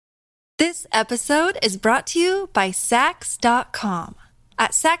This episode is brought to you by Sax.com.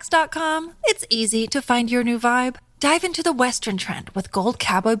 At Sax.com, it's easy to find your new vibe. Dive into the Western trend with gold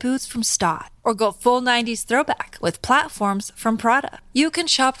cowboy boots from Stott, or go full 90s throwback with platforms from Prada. You can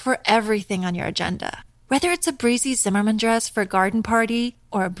shop for everything on your agenda, whether it's a breezy Zimmermann dress for a garden party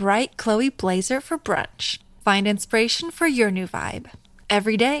or a bright Chloe blazer for brunch. Find inspiration for your new vibe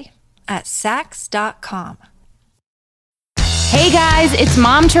every day at Sax.com. Hey guys, it's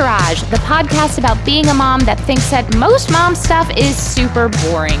Momtourage, the podcast about being a mom that thinks that most mom stuff is super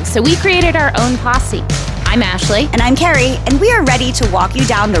boring. So we created our own posse. I'm Ashley. And I'm Carrie, and we are ready to walk you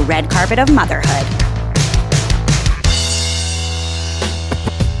down the red carpet of motherhood.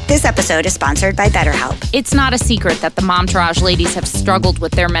 This episode is sponsored by BetterHelp. It's not a secret that the Momtourage ladies have struggled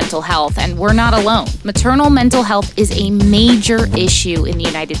with their mental health, and we're not alone. Maternal mental health is a major issue in the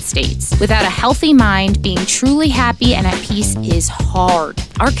United States. Without a healthy mind, being truly happy and at peace is hard.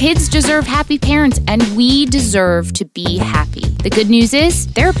 Our kids deserve happy parents, and we deserve to be happy. The good news is,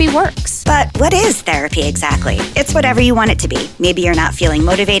 therapy works. But what is therapy exactly? It's whatever you want it to be. Maybe you're not feeling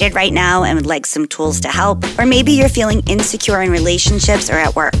motivated right now and would like some tools to help. Or maybe you're feeling insecure in relationships or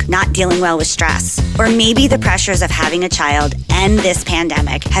at work, not dealing well with stress. Or maybe the pressures of having a child and this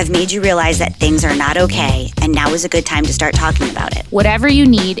pandemic have made you realize that things are not okay, and now is a good time to start talking about it. Whatever you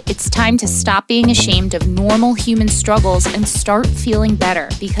need, it's time to stop being ashamed of normal human struggles and start feeling better,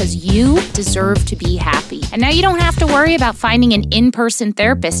 because you deserve to be happy. And now you don't have to worry about finding an in-person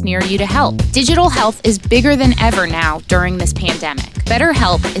therapist near you to help. Digital health is bigger than ever now during this pandemic.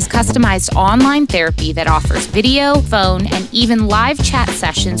 BetterHelp is customized online therapy that offers video, phone, and even live chat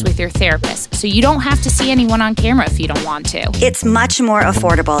sessions with your therapist, so you don't have to see anyone on camera if you don't want to. It's much more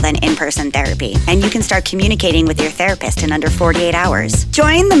affordable than in-person therapy, and you can start communicating with your therapist in under 48 hours.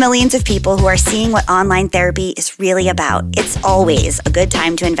 Join the millions of people who are seeing what online therapy is really about. It's always a good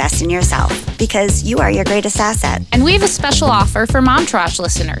time to invest in yourself, because you are your greatest asset. And we have a special offer for Momtourage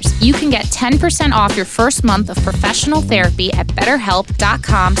listeners. You can get 10% off your first month of professional therapy at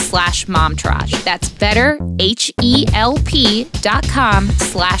BetterHelp.com/Momtourage. That's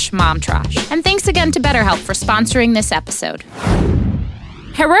BetterHelp.com/Momtourage. And thanks again to BetterHelp for sponsoring this episode.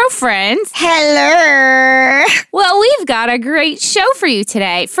 Hello, friends. Hello. Well, we've got a great show for you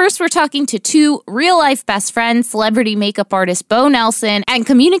today. First, we're talking to two real-life best friends, celebrity makeup artist Bo Nelson and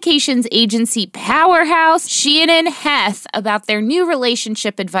communications agency powerhouse Shannon Heth, about their new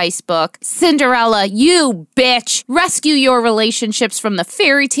relationship advice book, Cinderella, You Bitch, Rescue Your Relationships from the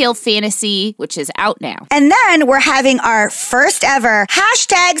Fairy Tale Fantasy, which is out now. And then we're having our first ever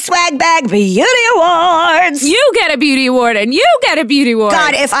 #SwagBag Beauty Awards. You get a beauty award and you get a beauty award.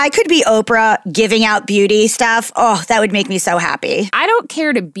 God, if I could be Oprah giving out beauty stuff, oh, that would make me so happy. I don't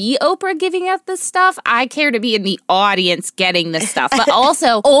care to be Oprah giving out this stuff. I care to be in the audience getting this stuff. But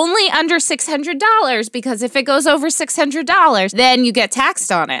also only under $600, because if it goes over $600, then you get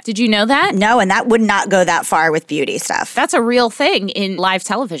taxed on it. Did you know that? No, and that would not go that far with beauty stuff. That's a real thing in live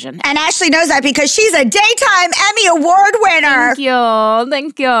television. And Ashley knows that because she's a Daytime Emmy Award winner. Thank you.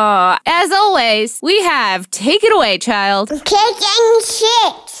 Thank you. As always, we have Take It Away, child. Kicking shit.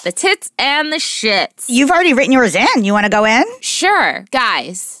 The tits and the shits. You've already written yours in. You want to go in? Sure.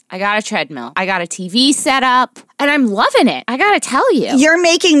 Guys, I got a treadmill. I got a TV set up, and I'm loving it. I gotta tell you. You're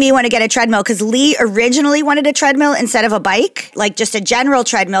making me want to get a treadmill, because Lee originally wanted a treadmill instead of a bike, like just a general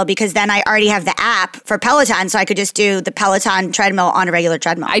treadmill, because then I already have the app for Peloton, so I could just do the Peloton treadmill on a regular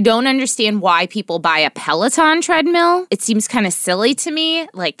treadmill. I don't understand why people buy a Peloton treadmill. It seems kind of silly to me.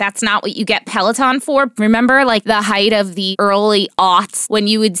 Like, that's not what you get Peloton for. Remember, like, the height of the early aughts when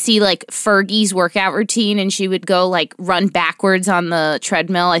you would see, like, Fergie's workout routine and she would go, like, run backwards on the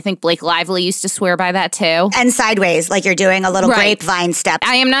treadmill? I think Blake Lively used to swear by that, too. And sideways, like you're doing a little grapevine step.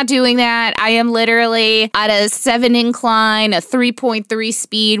 I am not doing that. I am literally at a 7 incline, a 3.3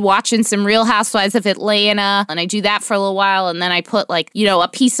 speed, watching some Real Housewives of Atlanta. And I do that for a little while. And then I put, like, you know, a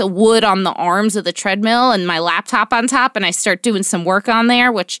piece of wood on the arms of the treadmill and my laptop on top. And I start doing some work on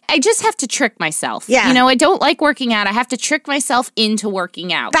there, which I just have to trick myself. Yeah. You know, I don't like working out. I have to trick myself into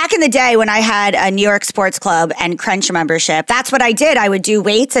working out. Back in the day when I had a New York Sports Club and Crunch membership, that's what I did. I would do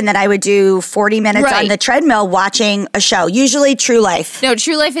weights, and then I would do 40 minutes on the treadmill watching a show, usually True Life. No,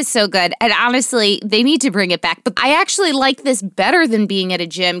 True Life is so good. And honestly, they need to bring it back. But I actually like this better than being at a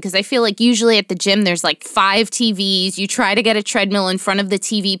gym, because I feel like usually at the gym there's like 5 TVs. You try to get a treadmill in front of the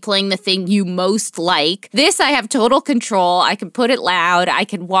TV playing the thing you most like. This, I have total control. I can put it loud. I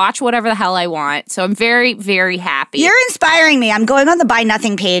can watch whatever the hell I want. So I'm very, very happy. You're inspiring me. I'm going on the Buy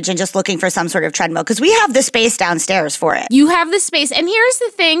Nothing page and just looking for some sort of treadmill, because we have the space downstairs for it. You have the space. And here's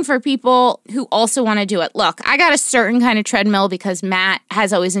the thing. thing for people who also want to do it. Look, I got a certain kind of treadmill because Matt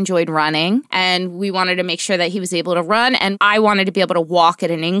has always enjoyed running, and we wanted to make sure that he was able to run, and I wanted to be able to walk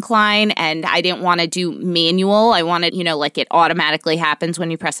at an incline, and I didn't want to do manual. I wanted, like it automatically happens when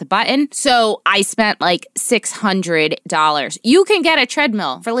you press a button. So I spent like $600. You can get a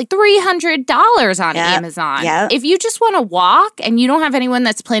treadmill for like $300 on Amazon. Yep. If you just want to walk and you don't have anyone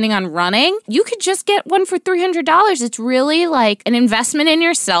that's planning on running, you could just get one for $300. It's really like an investment in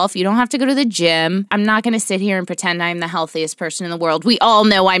yourself. You don't have to go to the gym. I'm not going to sit here and pretend I'm the healthiest person in the world. We all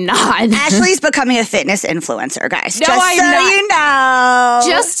know I'm not. Ashley's becoming a fitness influencer, guys. No, just I'm so not. you know.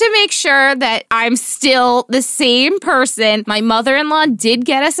 Just to make sure that I'm still the same person, my mother-in-law did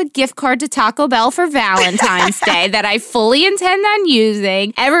get us a gift card to Taco Bell for Valentine's Day that I fully intend on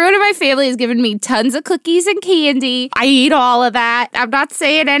using. Everyone in my family has given me tons of cookies and candy. I eat all of that. I'm not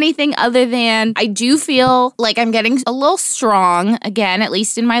saying anything other than I do feel like I'm getting a little strong again, at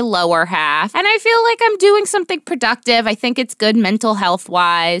least in my lower half. And I feel like I'm doing something productive. I think it's good mental health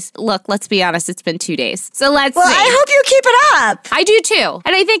wise. Look, let's be honest, it's been 2 days. So let's see. I hope you keep it up. I do too.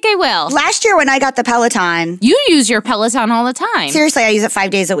 And I think I will. Last year when I got the Peloton. You use your Peloton all the time. Seriously, I use it 5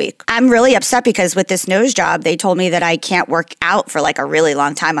 days a week. I'm really upset because with this nose job, they told me that I can't work out for like a really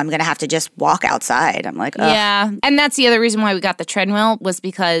long time. I'm going to have to just walk outside. I'm like, ugh. Yeah. And that's the other reason why we got the treadmill was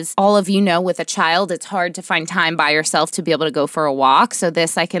because all of you know with a child, it's hard to find time by yourself to be able to go for a walk. So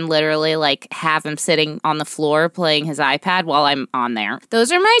this, I can literally like have him sitting on the floor playing his iPad while I'm on there.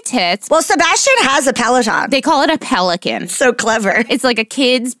 Those are my tits. Well, Sebastian has a Peloton. They call it a Pelican. So clever. It's like a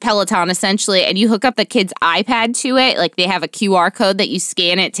kid's Peloton, essentially, and you hook up the kid's iPad to it. Like, they have a QR code that you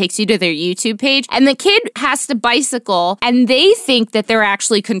scan, it takes you to their YouTube page, and the kid has to bicycle, and they think that they're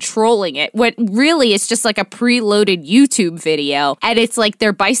actually controlling it, when really it's just like a preloaded YouTube video, and it's like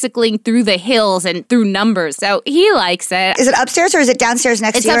they're bicycling through the hills and through numbers, so he likes it. Is it upstairs or is it downstairs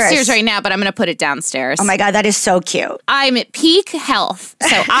next to yours? It's upstairs right now, but I'm going to put it downstairs. Oh my God, that is so cute. I'm at peak health,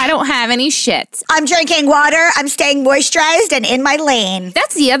 so I don't have any shits. I'm drinking water, I'm staying moisturized and in my lane.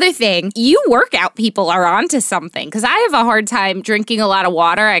 That's the other thing. You workout people are onto something, because I have a hard time drinking a lot of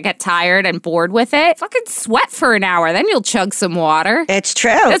water. I get tired and bored with it. Fucking sweat for an hour, then you'll chug some water. It's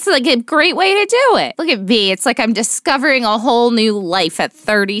true. That's like a great way to do it. Look at me. It's like I'm discovering a whole new life at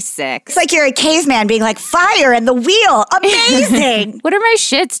 36. It's like you're a caveman being like, fire and the wheel. Amazing. What are my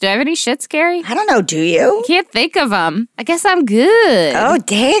shits? Do I have any shits, Gary? I don't know, do you? Can't think of them. I guess I'm good. Oh,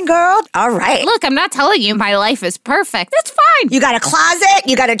 dang, girl. All right. Look, I'm not telling you my life is perfect. That's fine. You got a closet,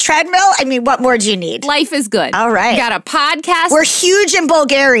 you got a treadmill. I mean, what more do you need? Life is good. All right. You got a podcast. We're huge in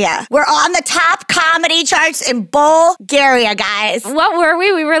Bulgaria. We're on the top comedy charts in Bulgaria, guys. What were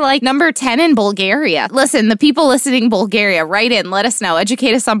we? We were like number 10 in Bulgaria. Listen, the people listening in Bulgaria, write in, let us know,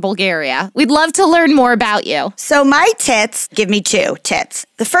 educate us on Bulgaria. We'd love to learn more about you. So my tits, give me 2 tits.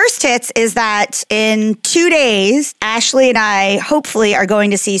 The first tits is that in 2 days, Ashley and I hopefully are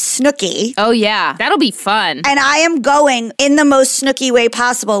going to see Snooki. Oh yeah, that'll be fun. And I am going in the most Snooki way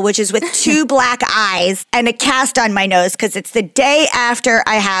possible, which is with 2 black eyes and a cast on my nose because it's the day after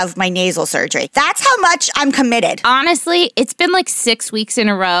I have my nasal surgery. That's how much I'm committed. Honestly, it's been like 6 weeks in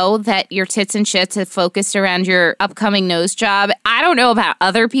a row that your tits and shits have focused around your upcoming nose job. I don't know about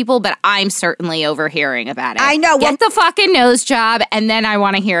other people, but I'm certainly overhearing about it. I know. Get the fucking nose job, and then I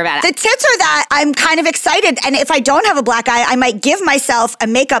want to hear about it. The tits are that I'm kind of excited. And if I don't have a black eye, I might give myself a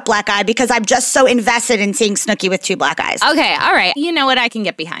makeup black eye because I'm just so invested in seeing Snooki with 2 black eyes. Okay, all right. You know what? I can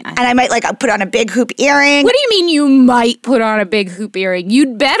get behind. And I might like put on a big hoop earring. What do you mean you might put on a big hoop earring?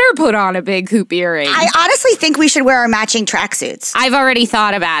 You'd better put on a big hoop earring. I honestly think we should wear our matching tracksuits. I've already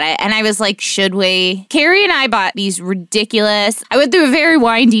thought about it, and I was like, should we? Carrie and I bought these ridiculous... I went through a very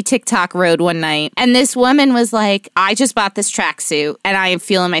windy TikTok road one night, and this woman was like, I just bought this tracksuit, and I am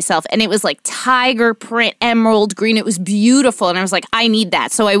feeling myself. And it was like tiger print, emerald green. It was beautiful, and I was like, I need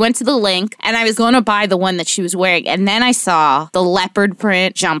that. So I went to the link, and I was going to buy the one that she was wearing, and then I saw the leopard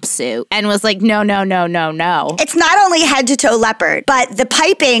print jumpsuit, and was like, no. It's not only head to toe leopard, but the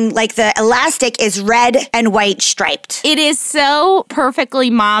piping, like the elastic, is red and white striped. It is so perfectly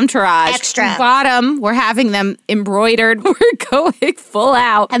montage. Extra. Bottom, we're having them embroidered. We're going full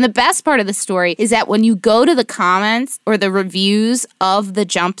out. And the best part of the story is that when you go to the comments or the reviews of the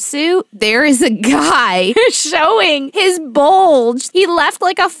jumpsuit, there is a guy showing his bulge. He left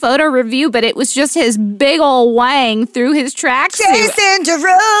like a photo review, but it was just his big ol' wang through his tracksuit. Jason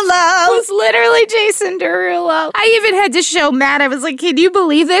Derulo. It was literally Jason Derulo. I even had to show Matt. I was like, can you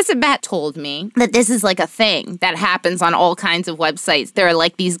believe this? And Matt told me that this is like a thing that happens on all kinds of websites. There are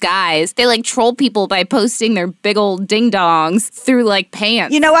like these guys, they like troll people by posting their big old ding-dongs through like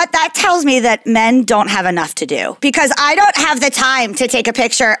pants. You know what? That tells me that men don't have enough to do because I don't have have the time to take a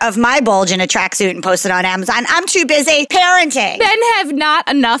picture of my bulge in a tracksuit and post it on Amazon. I'm too busy parenting. Men have not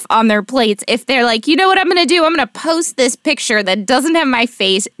enough on their plates if they're like, you know what I'm going to do? I'm going to post this picture that doesn't have my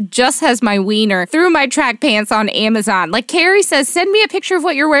face, just has my wiener, through my track pants on Amazon. Like Carrie says, send me a picture of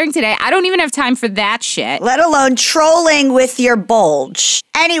what you're wearing today. I don't even have time for that shit. Let alone trolling with your bulge.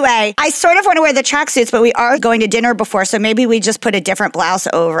 Anyway, I sort of want to wear the tracksuits, but we are going to dinner before, so maybe we just put a different blouse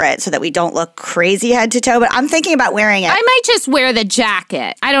over it so that we don't look crazy head to toe, but I'm thinking about wearing it. I might just wear the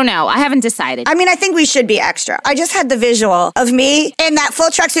jacket. I don't know. I haven't decided. I mean, I think we should be extra. I just had the visual of me in that full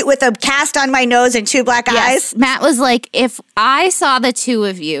tracksuit with a cast on my nose and two black eyes. Matt was like, if I saw the two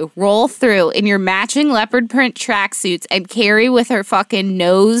of you roll through in your matching leopard print tracksuits and Carrie with her fucking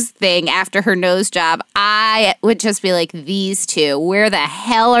nose thing after her nose job, I would just be like, these two, where the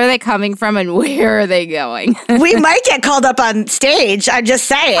hell are they coming from and where are they going? We might get called up on stage. I'm just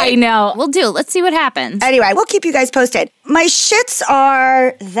saying. I know. We'll do it. Let's see what happens. Anyway, we'll keep you guys posted. My shits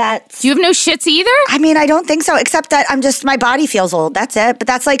are that... Do you have no shits either? I mean, I don't think so, except that my body feels old. That's it. But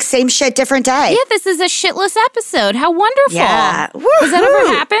that's like same shit, different day. Yeah, this is a shitless episode. How wonderful. Yeah. Woo-hoo. Has that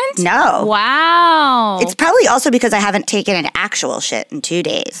ever happened? No. Wow. It's probably also because I haven't taken an actual shit in 2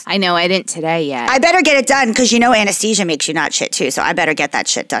 days. I know, I didn't today yet. I better get it done because anesthesia makes you not shit too, so I better get that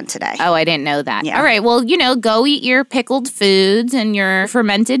shit done today. Oh, I didn't know that. Yeah. All right, well, go eat your pickled foods and your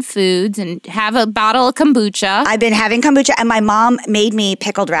fermented foods and have a bottle of kombucha. I've been having kombucha, and my mom made me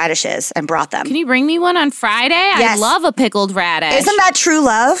pickled radishes and brought them. Can you bring me one on Friday? Yes. I love a pickled radish. Isn't that true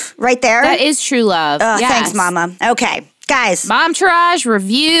love right there? That is true love. Oh, yes. Thanks, Mama. Okay. Guys. Momtourage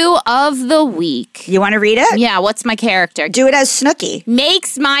review of the week. You want to read it? Yeah, what's my character? Do it as Snooki.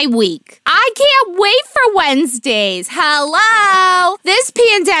 Makes my week. I can't wait for Wednesdays. Hello! This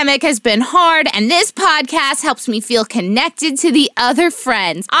pandemic has been hard, and this podcast helps me feel connected to the other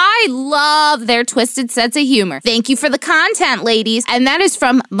friends. I love their twisted sense of humor. Thank you for the content, ladies. And that is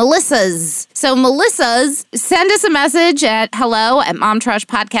from Melissa's. So Melissa's, send us a message at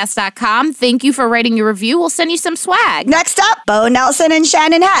hello@momtouragepodcast.com. Thank you for writing your review. We'll send you some swag. Next up, Bo Nelson and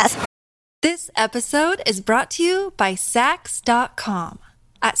Shannon Heth. This episode is brought to you by Sax.com.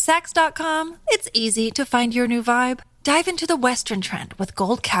 At Sax.com, it's easy to find your new vibe. Dive into the Western trend with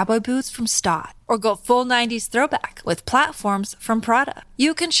gold cowboy boots from Stott, or go full 90s throwback with platforms from Prada.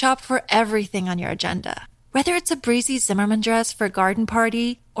 You can shop for everything on your agenda, whether it's a breezy Zimmermann dress for a garden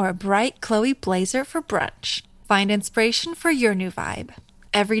party or a bright Chloe blazer for brunch. Find inspiration for your new vibe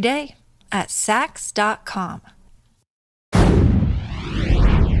every day at Sax.com.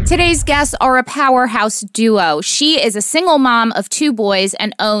 Today's guests are a powerhouse duo. She is a single mom of 2 boys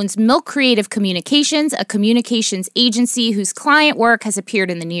and owns Milk Creative Communications, a communications agency whose client work has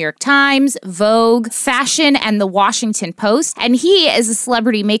appeared in the New York Times, Vogue, Fashion, and the Washington Post. And he is a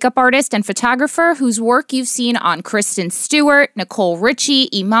celebrity makeup artist and photographer whose work you've seen on Kristen Stewart, Nicole Richie,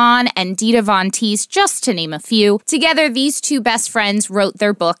 Iman, and Dita Von Teese, just to name a few. Together, these 2 best friends wrote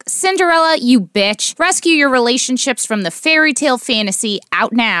their book, Cinderella, You Bitch. Rescue your relationships from the fairy tale fantasy,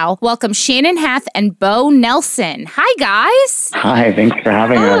 out now. Welcome Shannon Heth and Bo Nelson. Hi, guys. Hi, thanks for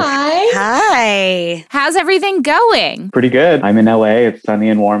having us. Hi. How's everything going? Pretty good. I'm in LA. It's sunny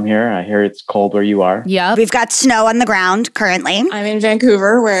and warm here. I hear it's cold where you are. Yep. We've got snow on the ground currently. I'm in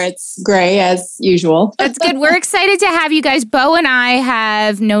Vancouver where it's gray as usual. That's good. We're excited to have you guys. Bo and I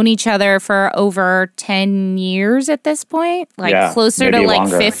have known each other for over 10 years at this point, closer to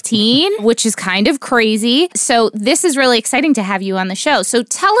longer. 15, which is kind of crazy. So this is really exciting to have you on the show. So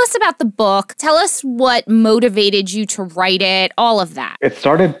tell us about the book. Tell us what motivated you to write it, all of that. It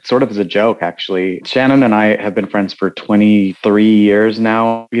started sort of as a joke, actually. Shannon and I have been friends for 23 years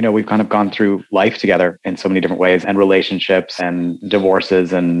now. We've kind of gone through life together in so many different ways, and relationships and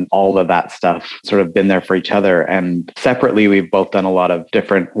divorces and all of that stuff, sort of been there for each other. And separately, we've both done a lot of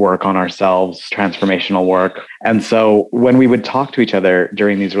different work on ourselves, transformational work. And so when we would talk to each other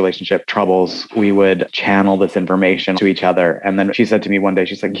during these relationship troubles, we would channel this information to each other. And then she said to me one day,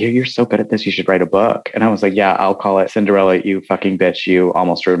 she's like, you're so good at this, you should write a book. And I was like, yeah, I'll call it Cinderella, You Fucking Bitch, You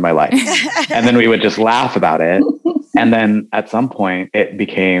Almost Ruined My Life. And then we would just laugh about it. And then at some point it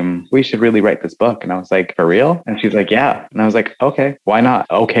became, we should really write this book. And I was like, for real? And she's like, yeah. And I was like, okay, why not?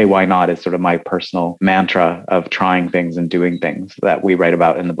 Okay, why not is sort of my personal mantra of trying things and doing things that we write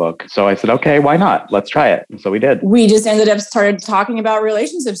about in the book. So I said, okay, why not? Let's try it. And so we did. We just started talking about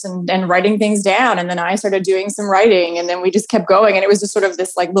relationships and writing things down. And then I started doing some writing, and then we just kept going. And it was just sort of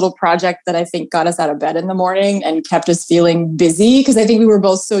this little project that I think got us out of bed in the morning and kept us feeling busy, because I think we were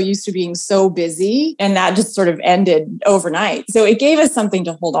both so used to being so busy, and that just sort of ended ended overnight. So it gave us something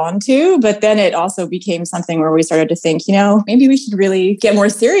to hold on to, but then it also became something where we started to think, maybe we should really get more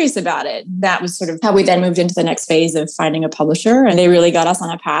serious about it. That was sort of how we then moved into the next phase of finding a publisher. And they really got us on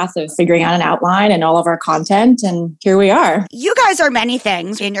a path of figuring out an outline and all of our content. And here we are. You guys are many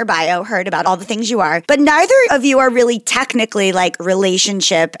things in your bio, heard about all the things you are, but neither of you are really technically like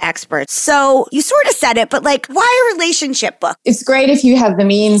relationship experts. So you sort of said it, but like, why a relationship book? It's great if you have the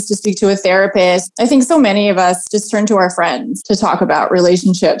means to speak to a therapist. I think so many of us just turn to our friends to talk about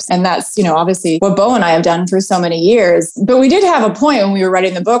relationships. And that's, obviously what Bo and I have done for so many years. But we did have a point when we were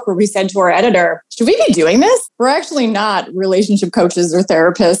writing the book where we said to our editor, should we be doing this? We're actually not relationship coaches or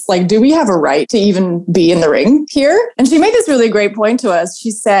therapists. Like, do we have a right to even be in the ring here? And she made this really great point to us.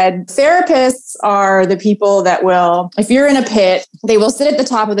 She said, therapists are the people that will, if you're in a pit, they will sit at the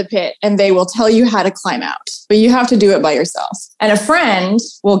top of the pit and they will tell you how to climb out, but you have to do it by yourself. And a friend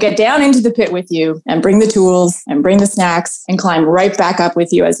will get down into the pit with you and bring the tools and bring the snacks and climb right back up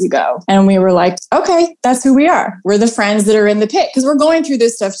with you as you go. And we were like, okay, that's who we are. We're the friends that are in the pit because we're going through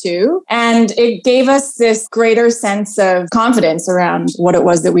this stuff too. And it gave us this greater sense of confidence around what it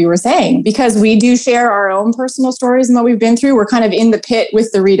was that we were saying, because we do share our own personal stories and what we've been through. We're kind of in the pit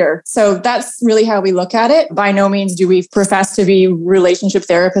with the reader. So that's really how we look at it. By no means do we profess to be relationship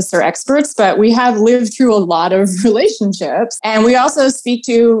therapists or experts, but we have lived through a lot of relationships. And we also speak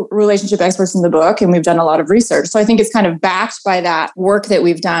to relationship experts in the book, and we've done a lot of research. So I think it's kind of backed by that work that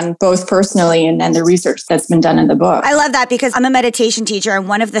we've done, both personally and the research that's been done in the book. I love that because I'm a meditation teacher, and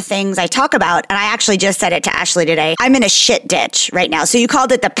one of the things I talk about, and I actually just said it to Ashley today, I'm in a shit ditch right now. So you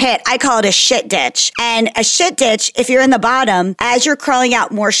called it the pit. I call it a shit ditch. And a shit ditch, if you're in the bottom, as you're crawling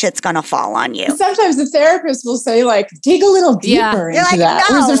out, more shit's going to fall on you. Sometimes the therapist will say, like, dig a little deeper into like, that.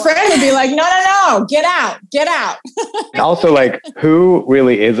 No. Whereas a friend would be like, no, get out. Also, like, who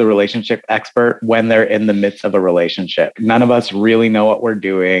really is a relationship expert when they're in the midst of a relationship? None of us really know what we're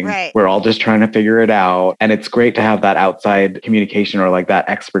doing. Right. We're all just trying to figure it out. And it's great to have that outside communication or like that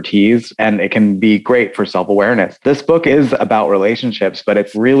expertise. And it can be great for self-awareness. This book is about relationships, but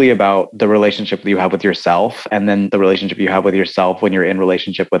it's really about the relationship that you have with yourself and then the relationship you have with yourself when you're in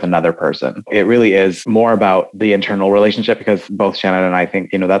relationship with another person. It really is more about the internal relationship because both Shannon and I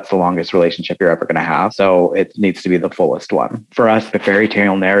think, that's the longest relationship you're ever going to have. So it needs to be the fullest one. For us, the fairy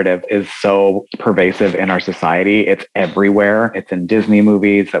tale narrative is so pervasive in our society. It's everywhere. It's in Disney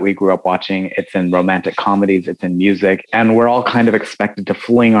movies that we grew up watching. It's in romantic comedies. It's in music. And we're all kind of expected to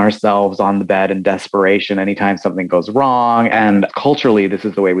fling ourselves on the bed in desperation anytime something goes wrong. And culturally, this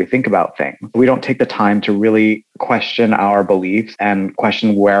is the way we think about things. We don't take the time to really question our beliefs and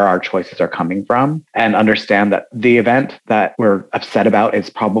question where our choices are coming from and understand that the event that we're upset about is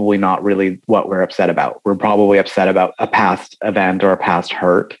probably not really what we're upset about. We're probably upset about a past event or a past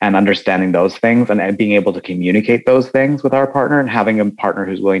hurt, and understanding those things and being able to communicate those things with our partner and having a partner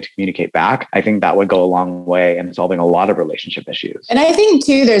who's willing to communicate back. I think that would go a long way in solving a lot of relationship issues. And I think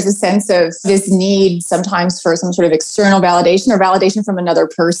too, there's a sense of this need sometimes for some sort of external validation or validation from another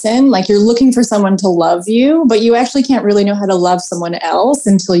person. Like you're looking for someone to love you, but you actually can't really know how to love someone else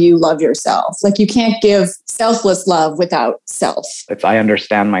until you love yourself. Like you can't give selfless love without self. I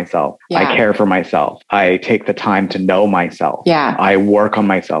understand myself. Yeah. I care for myself. I take the time to know myself. Yeah. I work on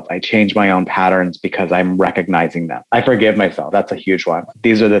myself. I change my own patterns because I'm recognizing them. I forgive myself. That's a huge one.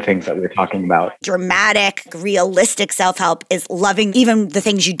 These are the things that we're talking about. Dramatic, realistic self-help is loving even the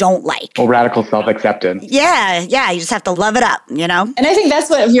things you don't like. Well, radical self-acceptance. Yeah. You just have to love it up, And I think that's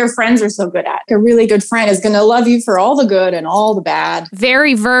what your friends are so good at. A really good friend is going to love you for all the good and all the bad.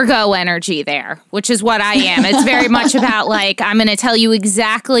 Very Virgo energy there, which is what I am. It's very much about like, I'm going to tell you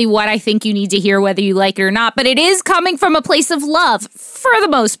exactly what I think you need to hear, whether you like it or not. But it is coming from a place of love for the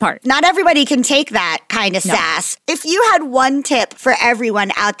most part. Not everybody can take that kind of sass. If you had one tip for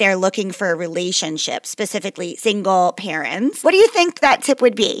everyone out there looking for a relationship, specifically single parents, what do you think that tip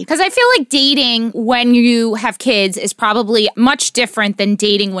would be? Because I feel like dating when you have kids is probably much different than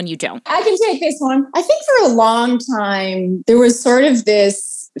dating when you don't. I can take this one. I think for a long time, there was sort of this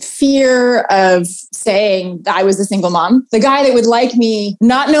fear of saying that I was a single mom. The guy that would like me,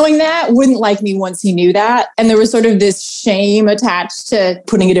 not knowing that, wouldn't like me once he knew that. And there was sort of this shame attached to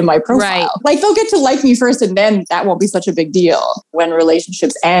putting it in my profile. Right. Like they'll get to like me first and then that won't be such a big deal. When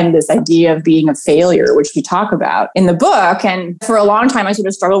relationships end, this idea of being a failure, which we talk about in the book. And for a long time, I sort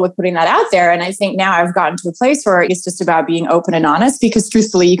of struggled with putting that out there. And I think now I've gotten to a place where it's just about being open and honest, because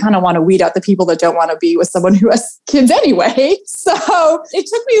truthfully, you kind of want to weed out the people that don't want to be with someone who has kids anyway. So it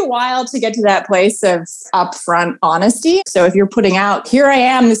took took me a while to get to that place of upfront honesty. So if you're putting out, here I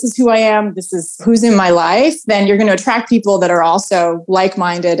am, this is who I am, this is who's in my life, then you're going to attract people that are also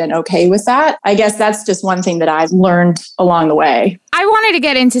like-minded and okay with that. I guess that's just one thing that I've learned along the way. I wanted to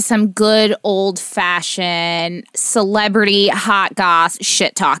get into some good old-fashioned celebrity hot goss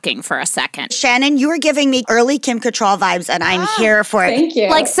shit talking for a second. Shannon, you were giving me early Kim Cattrall vibes, and I'm here for it. Thank you.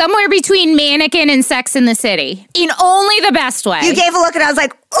 Like somewhere between Mannequin and Sex in the City, in only the best way. You gave a look, and I was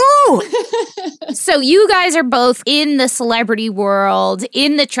like, ooh! So you guys are both in the celebrity world,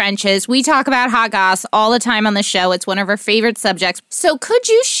 in the trenches. We talk about hot goss all the time on the show. It's one of our favorite subjects. So could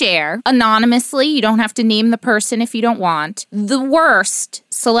you share anonymously, you don't have to name the person if you don't want, the worst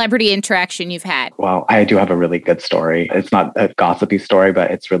celebrity interaction you've had? Well, I do have a really good story. It's not a gossipy story, but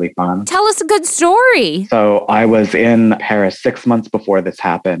it's really fun. Tell us a good story. So I was in Paris 6 months before this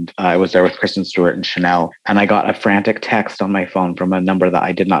happened. I was there with Kristen Stewart and Chanel, and I got a frantic text on my phone from a number that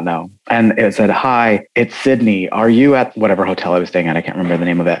I did not know. And it said, "Hi, it's Sydney. Are you at whatever hotel I was staying at?" I can't remember the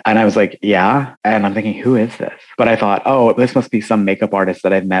name of it. And I was like, "Yeah." And I'm thinking, who is this? But I thought, oh, this must be some makeup artist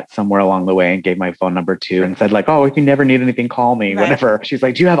that I've met somewhere along the way, and gave my phone number to and said like, "Oh, if you never need anything, call me," Right. whatever. She's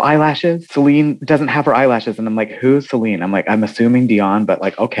like, "Do you have eyelashes?" Celine doesn't have her eyelashes. And I'm like, "Who's Celine?" I'm like, "I'm assuming Dion, but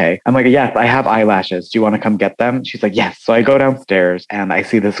like, okay." I'm like, "Yes, I have eyelashes. Do you want to come get them?" She's like, "Yes." So I go downstairs and I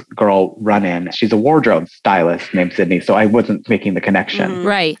see this girl run in. She's a wardrobe stylist named Sydney. So I wasn't making the connection.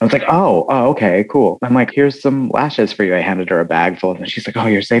 Right. I was like, oh, okay, cool. I'm like, "Here's some lashes for you." I handed her a bag full of them. She's like, "Oh,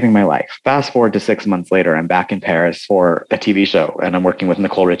 you're saving my life." Fast forward to 6 months later, I'm back in Paris for a TV show and I'm working with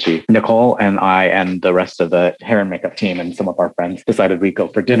Nicole Richie. Nicole and I and the rest of the hair and makeup team and some of our friends decided we'd go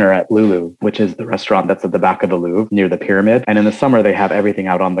for dinner at Lulu, which is the restaurant that's at the back of the Louvre near the pyramid. And in the summer, they have everything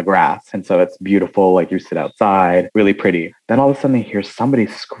out on the grass. And so it's beautiful. Like you sit outside, really pretty. Then all of a sudden I hear somebody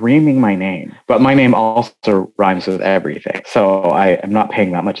screaming my name, but my name also rhymes with everything. So I am not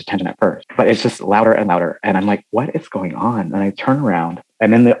paying that much attention at first, but it's just louder and louder. And I'm like, what is going on? And I turn around,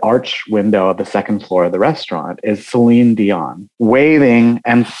 and in the arch window of the second floor of the restaurant is Celine Dion waving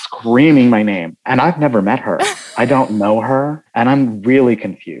and screaming my name. And I've never met her. I don't know her. And I'm really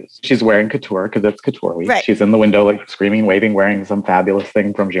confused. She's wearing couture because it's couture week. Right. She's in the window, like screaming, waving, wearing some fabulous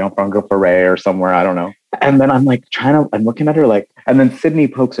thing from Gianfranco Ferré or somewhere. I don't know. And then I'm like I'm looking at her like, and then Sydney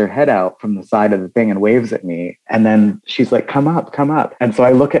pokes her head out from the side of the thing and waves at me. And then she's like, come up. And so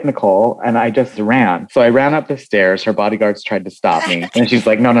I look at Nicole and I just ran. So I ran up the stairs. Her bodyguards tried to stop me. And she's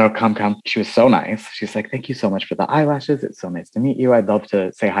like, no, come. She was so nice. She's like, "Thank you so much for the eyelashes. It's so nice to meet you. I'd love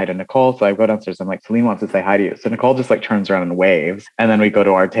to say hi to Nicole." So I go downstairs. I'm like, "Celine wants to say hi to you." So Nicole just like turns around and waves. And then we go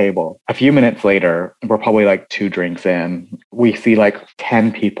to our table. A few minutes later, we're probably like 2 drinks in. We see like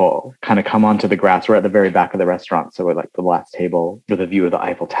 10 people kind of come onto the grass. We're at the very back of the restaurant. So we're like the last table with a view of the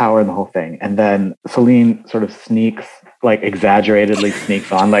Eiffel Tower and the whole thing. And then Celine sort of sneaks, like exaggeratedly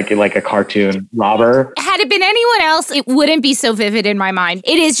sneaks on like a cartoon robber. Had it been anyone else, it wouldn't be so vivid in my mind.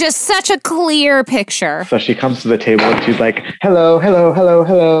 It is just such a clear picture. So she comes to the table and she's like, hello.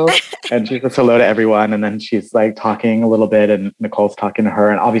 And she says hello to everyone. And then she's like talking a little bit and Nicole's talking to her.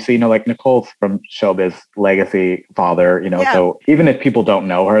 And obviously, like Nicole's from showbiz legacy father, Yeah. So even if people don't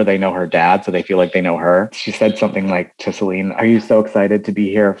know her, they know her dad. So they feel like they know her. She said something like to Celine, "Are you so excited to be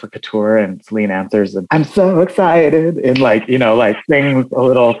here for couture?" And Celine answers, "I'm so excited." And like sings a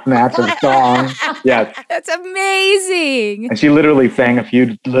little snatch of song. Yes. That's amazing. And she literally sang a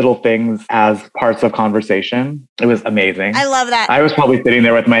few little things as parts of conversation. It was amazing. I love that. I was probably sitting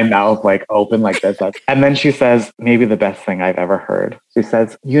there with my mouth like open like this. And then she says, maybe the best thing I've ever heard. She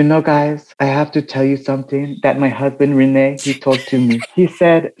says, "Guys, I have to tell you something that my husband, Rene, he told to me. He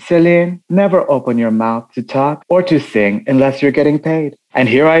said, Celine, never open your mouth to talk or to sing unless you're getting paid. And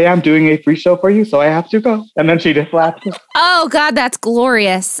here I am doing a free show for you, so I have to go." And then she just laughed. Oh, God, that's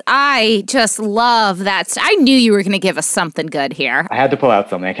glorious. I just love that. I knew you were going to give us something good here. I had to pull out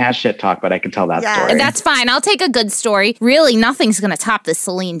something. I can't shit talk, but I can tell that story. That's fine. I'll take a good story. Really, nothing's going to top the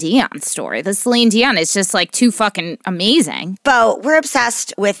Celine Dion story. The Celine Dion is just like too fucking amazing. Bo, we're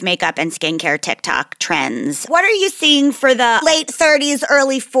obsessed with makeup and skincare TikTok trends. What are you seeing for the late 30s,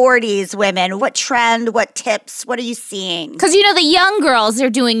 early 40s women? What trend, what tips, what are you seeing? Because, the young girls, they're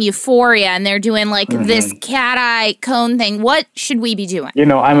doing Euphoria and they're doing like this cat eye cone thing. What should we be doing?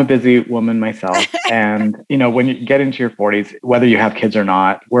 I'm a busy woman myself. And, when you get into your 40s, whether you have kids or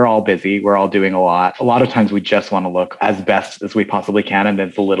not, we're all busy. We're all doing a lot. A lot of times we just want to look as best as we possibly can and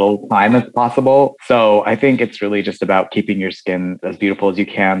as little time as possible. So I think it's really just about keeping your skin as beautiful as you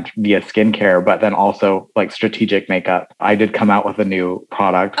can via skincare, but then also like strategic makeup. I did come out with a new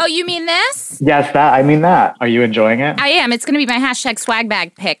product. Oh, you mean this? Yes, I mean that. Are you enjoying it? I am. It's going to be my hashtag swag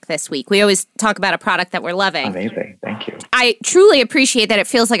bag pick this week. We always talk about a product that we're loving. Amazing. Thank you. I truly appreciate that it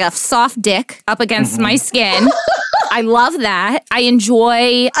feels like a soft dick up against my skin. I love that. I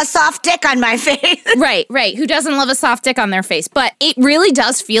enjoy a soft dick on my face. Right. Who doesn't love a soft dick on their face? But it really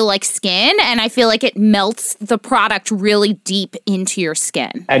does feel like skin, and I feel like it melts the product really deep into your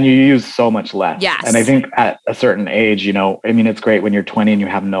skin. And you use so much less. Yes. And I think at a certain age, it's great when you're 20 and you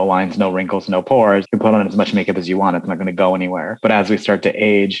have no lines, no wrinkles, no pores. You can put on as much makeup as you want. It's not going to go anywhere. But as we start to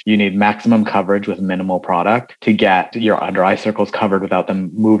age, you need maximum coverage with minimal product to get your under eye circles covered without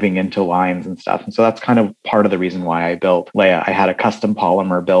them moving into lines and stuff. And so that's kind of part of the reason why I built Leia. I had a custom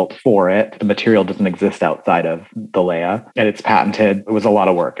polymer built for it. The material doesn't exist outside of the Leia, and it's patented. It was a lot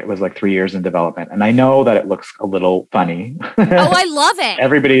of work. It was like 3 years in development. And I know that it looks a little funny. Oh, I love it.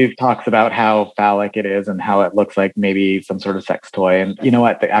 Everybody talks about how phallic it is and how it looks like maybe some sort of sex toy. And you know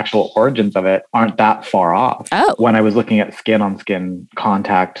what? The actual origins of it aren't that far off. Oh. When I was looking at skin-on-skin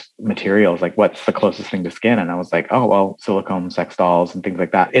contact materials, like what's the closest thing to skin? And I was like, oh, well, silicone sex dolls and things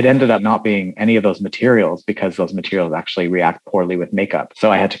like that. It ended up not being any of those materials because those materials actually react poorly with makeup.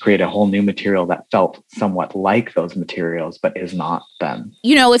 So I had to create a whole new material that felt somewhat like those materials, but is not them.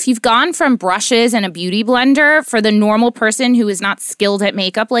 If you've gone from brushes and a beauty blender, for the normal person who is not skilled at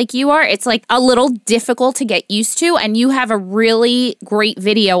makeup like you are, it's like a little difficult to get used to. And you have a really great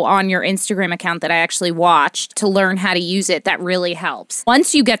video on your Instagram account that I actually watched to learn how to use it. That really helps.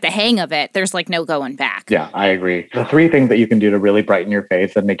 Once you get the hang of it, there's like no going back. Yeah, I agree. The 3 things that you can do to really brighten your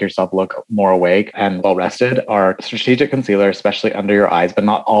face and make yourself look more awake and well-rested are strategic concealer, especially under your eyes, but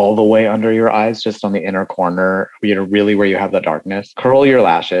not all the way under your eyes, just on the inner corner, really where you have the darkness. Curl your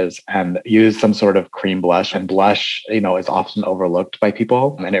lashes and use some sort of cream blush. And blush, is often overlooked by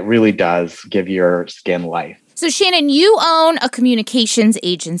people. And it really does give your skin life. So Shannon, you own a communications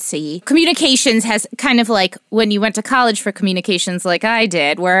agency. Communications has kind of like when you went to college for communications like I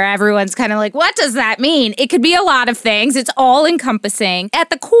did, where everyone's kind of like, what does that mean? It could be a lot of things. It's all encompassing.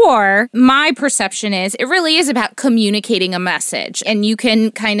 At the core, my perception is it really is about communicating a message, and you can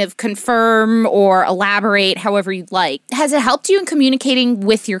kind of confirm or elaborate however you'd like. Has it helped you in communicating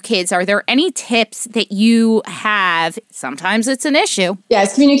with your kids? Are there any tips that you have? Sometimes it's an issue.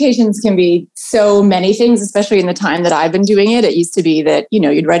 Yes, communications can be so many things, especially in the time that I've been doing it. It used to be that,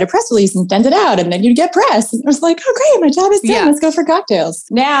 you'd write a press release and send it out, and then you'd get press. And it was like, oh, great, my job is done. Yeah. Let's go for cocktails.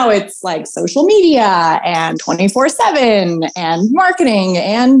 Now it's like social media and 24/7 and marketing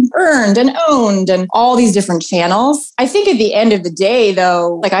and earned and owned and all these different channels. I think at the end of the day,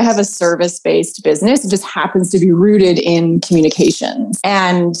 though, like I have a service-based business. It just happens to be rooted in communications.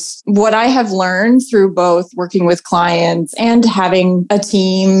 And what I have learned through both working with clients and having a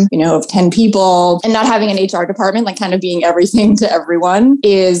team, of 10 people and not having an HR department, like kind of being everything to everyone,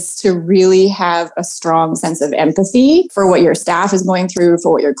 is to really have a strong sense of empathy for what your staff is going through,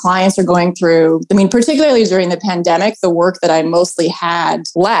 for what your clients are going through. I mean, particularly during the pandemic, the work that I mostly had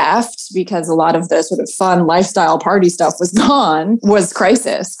left, because a lot of the sort of fun lifestyle party stuff was gone, was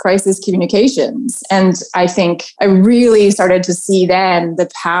crisis communications. And I think I really started to see then the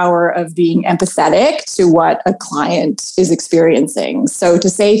power of being empathetic to what a client is experiencing. So to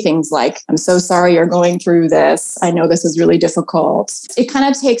say things like, I'm so sorry you're going through this. I know this is really difficult. It kind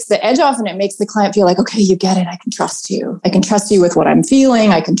of takes the edge off and it makes the client feel like, okay, you get it. I can trust you. I can trust you with what I'm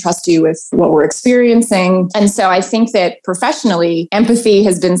feeling. I can trust you with what we're experiencing. And so I think that professionally, empathy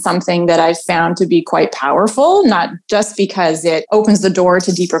has been something that I've found to be quite powerful, not just because it opens the door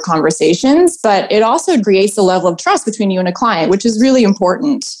to deeper conversations, but it also creates a level of trust between you and a client, which is really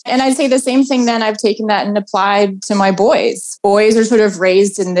important. And I'd say the same thing then, I've taken that and applied to my boys. Boys are sort of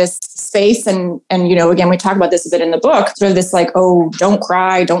raised in this space and again, we talk about this a bit in the book, sort of this like, oh, don't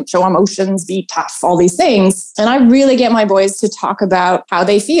cry, don't show emotions, be tough, all these things. And I really get my boys to talk about how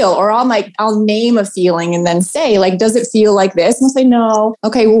they feel, or I'll name a feeling and then say, like, does it feel like this? And I'll say, no.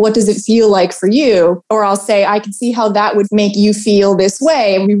 Okay, well, what does it feel like for you? Or I'll say, I can see how that would make you feel this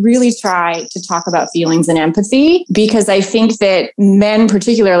way. And we really try to talk about feelings and empathy, because I think that men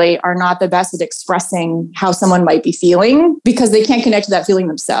particularly are not the best at expressing how someone might be feeling because they can't connect to that feeling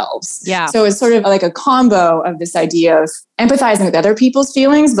themselves. Yeah. So it's sort of like a combo of this idea of empathizing with other people's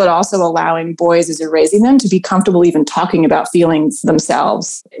feelings, but also allowing boys as you're raising them to be comfortable even talking about feelings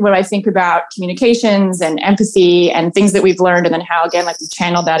themselves. When I think about communications and empathy and things that we've learned, and then how, again, like we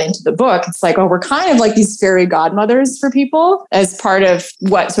channeled that into the book, it's like, oh, we're kind of like these fairy godmothers for people as part of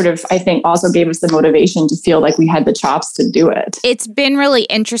what sort of, I think, also gave us the motivation to feel like we had the chops to do it. It's been really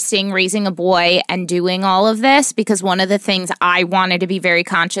interesting raising a boy and doing all of this, because one of the things I wanted to be very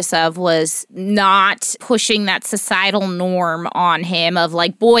conscious of was not pushing that societal norm on him of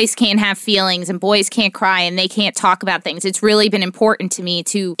like boys can't have feelings and boys can't cry and they can't talk about things. It's really been important to me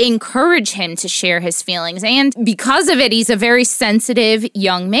to encourage him to share his feelings. And because of it, he's a very sensitive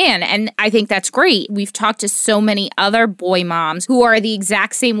young man. And I think that's great. We've talked to so many other boy moms who are the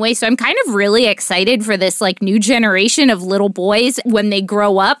exact same way. So I'm kind of really excited for this like new generation of little boys when they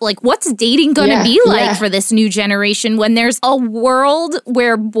grow up. Like, what's dating going to be like for this new generation when there's a world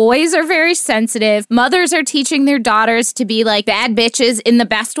where boys are very sensitive, mothers are teaching their daughters to be like bad bitches in the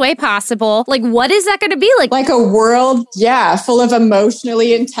best way possible? Like, what is that going to be like? Like a world, full of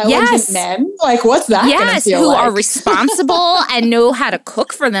emotionally intelligent men. Like, what's that going to feel who like? Are responsible and know how to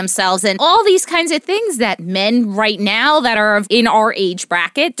cook for themselves and all these kinds of things that men right now that are in our age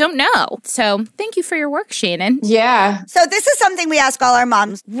bracket don't know. So thank you for your work, Shannon. Yeah. So this is something we ask all our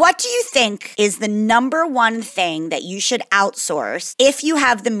moms. What do you think is the number one thing that you should outsource if you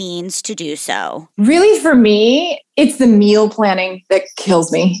have the means to do so? Really, for me, it's the meal planning that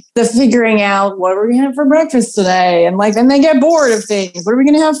kills me. The figuring out what are we going to have for breakfast today? And like, then they get bored of things. What are we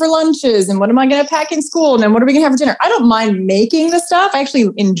going to have for lunches? And what am I going to pack in school? And then what are we going to have for dinner? I don't mind making the stuff. I actually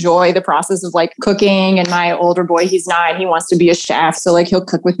enjoy the process of like cooking. And my older boy, he's 9. He wants to be a chef. So like he'll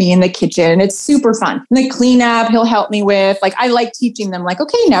cook with me in the kitchen. It's super fun. And the cleanup, he'll help me with. Like, I like teaching them like,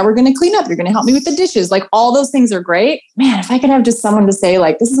 okay, now we're going to clean up. You're going to help me with the dishes. Like, all those things are great. Man, if I could have just someone to say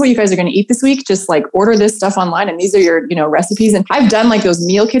like, this is what you guys are going to eat this week. Just like order this stuff online. And these are your, recipes. And I've done like those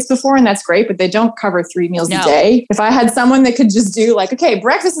meal kits before, and that's great, but they don't cover 3 meals a day. If I had someone that could just do like, okay,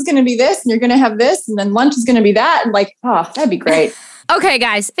 breakfast is going to be this and you're going to have this, and then lunch is going to be that. And like, oh, that'd be great. Okay,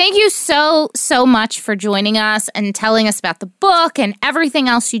 guys, thank you so much for joining us and telling us about the book and everything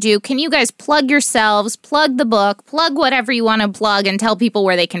else you do. Can you guys plug yourselves, plug the book, plug whatever you want to plug, and tell people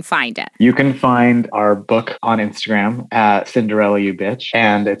where they can find it? You can find our book on Instagram at Cinderella You Bitch,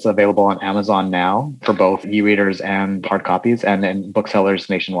 and it's available on Amazon now for both e-readers and hard copies, and in booksellers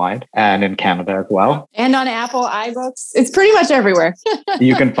nationwide and in Canada as well. And on Apple iBooks. It's pretty much everywhere.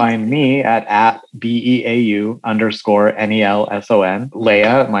 You can find me at BEAU_NELSON.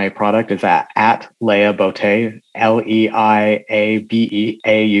 Leia, my product is at Leia Beauté,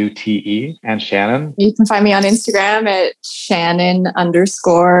 LEIABEAUTE. And Shannon? You can find me on Instagram at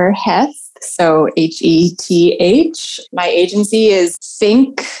Shannon_Heth. So HETH. My agency is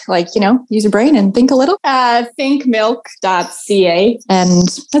Think, use your brain and think a little. Thinkmilk.ca. And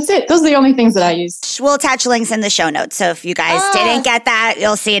that's it. Those are the only things that I use. We'll attach links in the show notes. So if you guys didn't get that,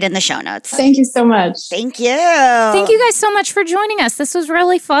 you'll see it in the show notes. Thank you so much. Thank you. Thank you guys so much for joining us. This was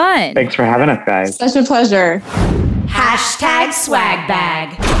really fun. Thanks for having us, guys. Such a pleasure.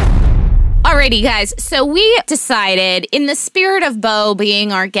 #swagbag. Alrighty, guys. So we decided, in the spirit of Bo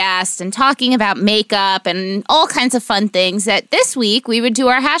being our guest and talking about makeup and all kinds of fun things, that this week we would do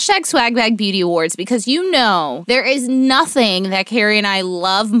our #Swagbag Beauty Awards, because there is nothing that Carrie and I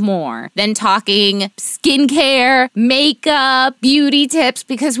love more than talking skincare, makeup, beauty tips,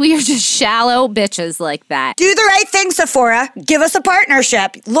 because we are just shallow bitches like that. Do the right thing, Sephora. Give us a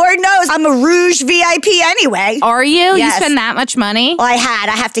partnership. Lord knows I'm a Rouge VIP anyway. Are you? Yes. You spend that much money? Well, I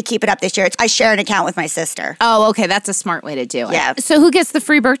have to keep it up this year. I share an account with my sister. Oh, okay. That's a smart way to do it. Yeah. So who gets the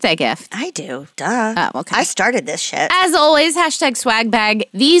free birthday gift? I do. Duh. Oh, okay. I started this shit. As always, #swagbag.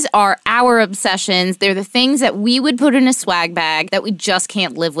 These are our obsessions. They're the things that we would put in a swag bag that we just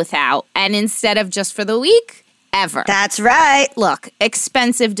can't live without. And instead of just for the week, ever. That's right. Look,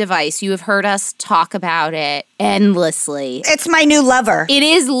 expensive device. You have heard us talk about it endlessly. It's my new lover. It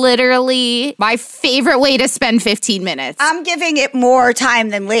is literally my favorite way to spend 15 minutes. I'm giving it more time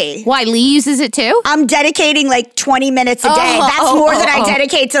than Lee. Why, Lee uses it too? I'm dedicating like 20 minutes a day. That's more than I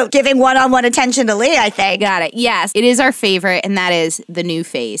dedicate to giving one-on-one attention to Lee, I think. Got it. Yes, it is our favorite, and that is the New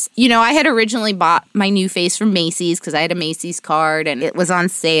Face. I had originally bought my New Face from Macy's because I had a Macy's card and it was on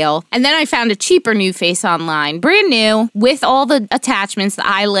sale. And then I found a cheaper New Face online, brand new, with all the attachments, the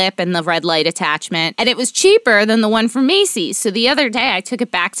eye lip and the red light attachment. And it was cheaper cheaper than the one from Macy's. So the other day I took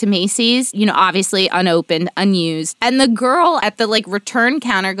it back to Macy's, obviously unopened, unused. And the girl at the return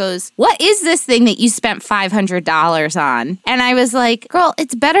counter goes, "What is this thing that you spent $500 on?" And I was like, "Girl,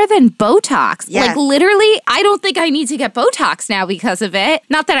 it's better than Botox." Yeah. Literally, I don't think I need to get Botox now because of it.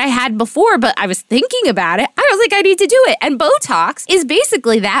 Not that I had before, but I was thinking about it. I was like, I need to do it. And Botox is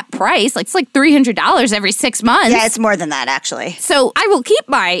basically that price. It's like $300 every 6 months. Yeah, it's more than that, actually. So I will keep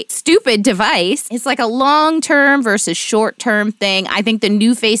my stupid device. It's like a long-term versus short-term thing. I think the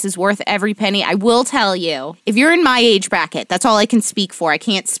new face is worth every penny. I will tell you, if you're in my age bracket, that's all I can speak for. I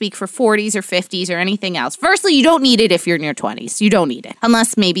can't speak for 40s or 50s or anything else. Firstly, you don't need it if you're in your 20s. You don't need it.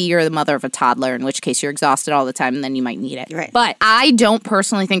 Unless maybe you're the mother of a toddler, in which case you're exhausted all the time and then you might need it. Right. But I don't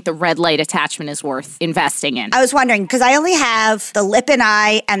personally think the red light attachment is worth investing in. I was wondering, because I only have the lip and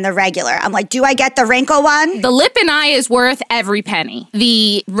eye and the regular. I'm like, do I get the wrinkle one? The lip and eye is worth every penny.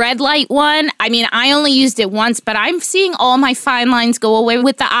 The red light one, I only used it once, but I'm seeing all my fine lines go away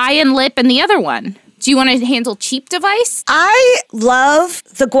with the eye and lip and the other one. Do you want to handle cheap device? I love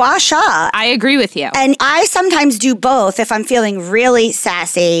the gua sha. I agree with you. And I sometimes do both if I'm feeling really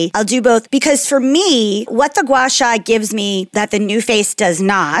sassy. I'll do both because for me, what the gua sha gives me that the new face does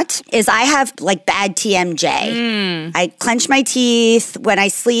not is I have bad TMJ. I clench my teeth when I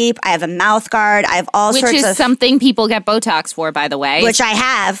sleep. I have a mouth guard. I have all sorts of... Which is something people get Botox for, by the way. Which I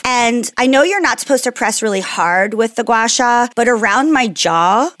have. And I know you're not supposed to press really hard with the gua sha, but around my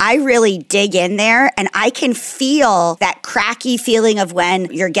jaw, I really dig in there. And I can feel that cracky feeling of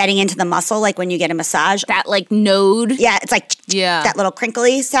when you're getting into the muscle, like when you get a massage. That node. Yeah, it's that little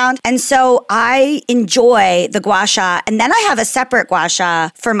crinkly sound. And so I enjoy the gua sha. And then I have a separate gua sha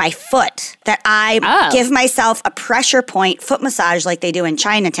for my foot that I give myself a pressure point foot massage like they do in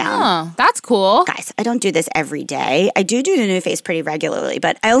Chinatown. Oh, that's cool. Guys, I don't do this every day. I do the new face pretty regularly,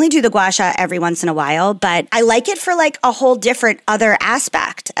 but I only do the gua sha every once in a while. But I like it for a whole different other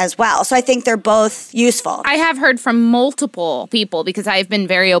aspect as well. So I think they're both useful. I have heard from multiple people, because I've been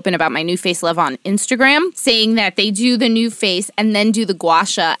very open about my new face love on Instagram, saying that they do the new face and then do the gua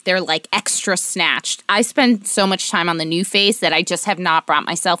sha. They're extra snatched. I spend so much time on the new face that I just have not brought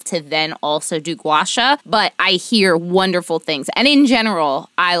myself to then also do gua sha, but I hear wonderful things. And in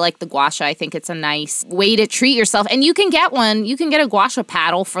general, I like the gua sha. I think it's a nice way to treat yourself. And you can get one. You can get a gua sha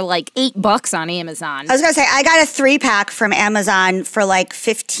paddle for $8 on Amazon. I was going to say, I got a 3-pack from Amazon for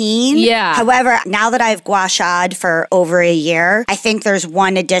 $15. Yeah. However, now that I've gua sha'd for over a year, I think there's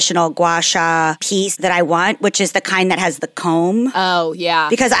one additional gua sha piece that I want, which is the kind that has the comb. Oh, yeah.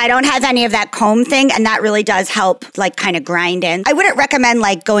 Because I don't have any of that comb thing, and that really does help kind of grind in. I wouldn't recommend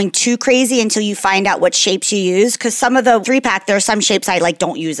going too crazy until you find out what shapes you use, because some of the 3-pack, there are some shapes I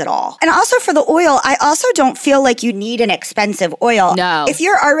don't use at all. And also for the oil, I also don't feel like you need an expensive oil. No. If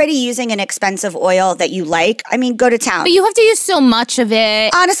you're already using an expensive oil that you like, go to town. But you have to use so much of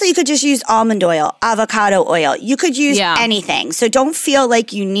it. Honestly, you could just use almond oil, avocado oil. You could use anything. So don't feel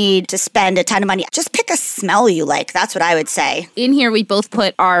like you need to spend a ton of money. Just pick a smell you like. That's what I would say. In here, we both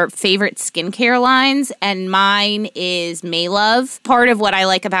put our favorite skincare lines, and mine is Maylove. Part of what I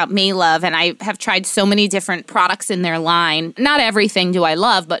like about Maylove, and I have tried so many different products in their line. Not everything do I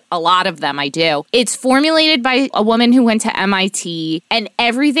love, but a lot of them I do. It's formulated by a woman who went to MIT, and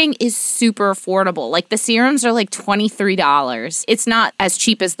everything is super affordable. The serums are $23. It's not as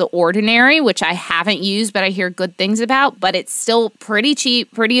cheap as The Ordinary, which I haven't used, but I hear good things about, but it's still pretty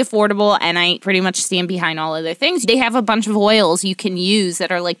cheap, pretty affordable, and I pretty much stand behind all of their things. They have a bunch of oils you can use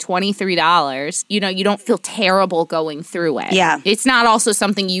that are $23. You don't feel terrible going through it. Yeah. It's not also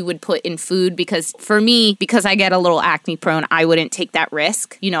something you would put in food, because for me, because I get a little acne prone, I wouldn't take that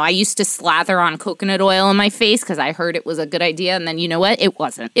risk. I used to slather on coconut oil on my face because I heard it was a good idea, and then you know what? It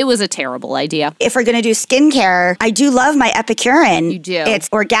wasn't. It was a terrible idea. If we're going to do skincare, I do love my Epicurean. You do. It's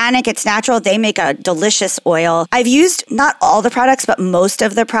organic, it's natural. They make a delicious oil. I've used not all the products, but most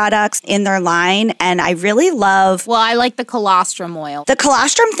of the products in their line, and I really love... Well, I like the colostrum oil. The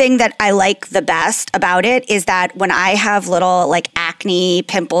colostrum thing that I like the best about it is that when I have little acne,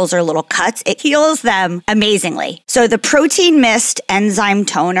 pimples, or little cuts, it heals them amazingly. So the protein mist enzyme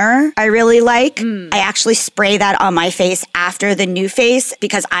toner, I really like. I actually spray that on my face after the new face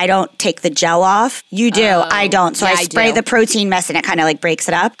because I don't take the gel off. You do. I don't. So I spray the protein mist and it kind of breaks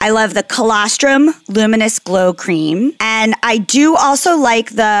it up. I love the Colostrum Luminous Glow Cream. And I do also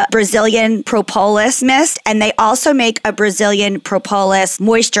like the Brazilian Propolis Mist. And they also make a Brazilian Propolis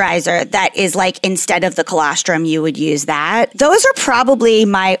moisturizer that is like, instead of the colostrum, you would use that. Those are probably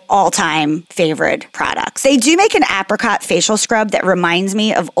my all-time favorite products. They do make an apricot facial scrub that reminds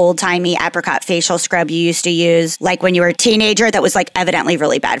me of old-timey apricot facial scrub you used to use like when you were a teenager that was like evidently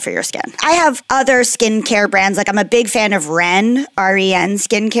really bad for your skin. I have other skincare brands. Like I'm a big fan of Ren, R-E-N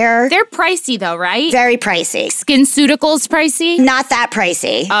skincare. They're pricey though, right? Very pricey. SkinCeuticals pricey? Not that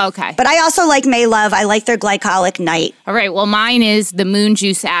pricey. Oh, okay. But I also like May Love. I like their glycolic night. All right. Well, mine is the Moon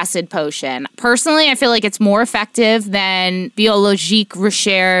Juice Acid Potion. Personally, I feel like it's more effective than Biologique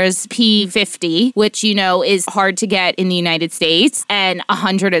Recherche's P50, which, you know, is hard to get in the United States, and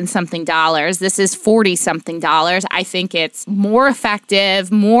 $100 and something. This is $40 something. I think it's more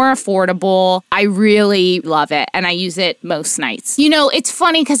effective, more affordable. I really love it, and I use it most nights. You know, it's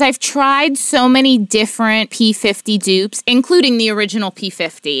funny because I've tried so many different P50 dupes, including the original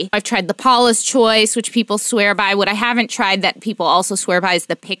P50. I've tried the Paula's Choice, which people swear by. What I haven't tried that people also swear by is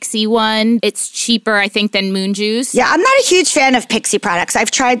the Pixie one. It's cheaper, I think, than Moon Juice. Yeah, I'm not a huge fan of Pixie products.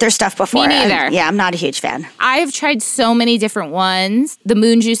 I've tried their stuff before. Me neither. I'm not a huge fan. I've tried so many different ones. The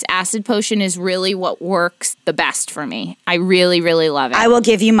Moon Juice Acid Potion is really what works the best for me. I really, really love it. I will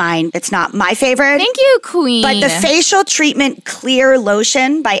give you mine. It's not my favorite. Thank you, Queen. But the Facial Treatment Clear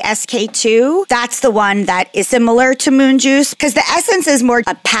Lotion by SK2, that's the one that is similar to Moon Juice because the essence is more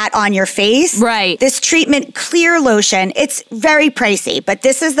a pat on your face. Right. This Treatment Clear Lotion, it's very pricey, but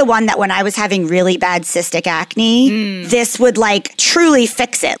this is the one that when I was having really bad cystic acne, this would like truly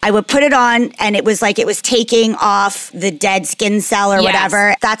fix it. I would put it on and it was like it was taking off the dead skin cell or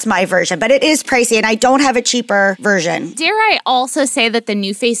whatever. That's my version, but it is pricey and I don't have a cheaper version. Dare I also say that the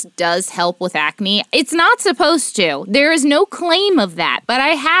New Face does help with acne? It's not supposed to. There is no claim of that, but I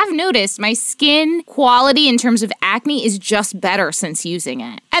have noticed my skin quality in terms of acne is just better since using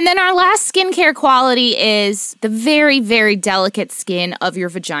it. And then our last skincare quality is the very, very delicate skin of your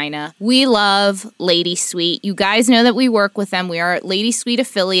vagina. We love Lady Sweet. You guys know that we work with them. We are Lady Sweet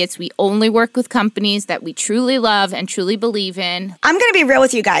affiliates. We only work with companies that we truly love and truly believe in. I'm going to be real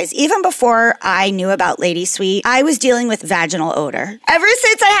with you guys. Even before I knew about Lady Sweet, I was dealing with vaginal odor. Ever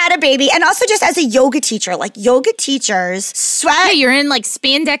since I had a baby, and also just as a yoga teacher, like yoga teachers sweat. Yeah, you're in like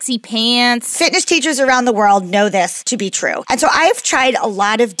spandexy pants. Fitness teachers around the world know this to be true. And so I've tried a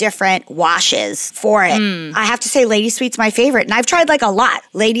lot of different washes for it. I have to say Lady Sweet's my favorite. And I've tried like a lot.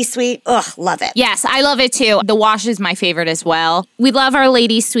 Lady Sweet, love it. Yes, I love it too. The wash is my favorite as well. We love our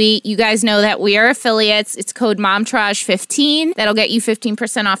Lady Sweet. You guys know that we are affiliates. It's code MOMTRAJ15. That'll get you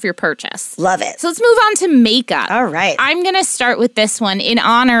 15% off your purchase. Love it. So let's move on to makeup. All right. I'm going to start with this one in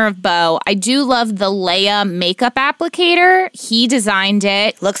honor of Bo. I do love the Leia makeup applicator. He designed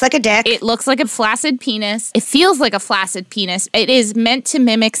it. Looks like a dick. It looks like a flaccid penis. It feels like a flaccid penis. It is meant to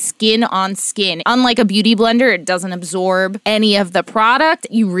mimic skin on skin. Unlike a beauty blender, it doesn't absorb any of the product.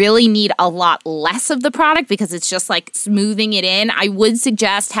 You really need a lot less of the product because it's just like smoothing it in. I would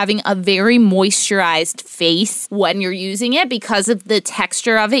suggest having a very moisturized face when you're using it because of the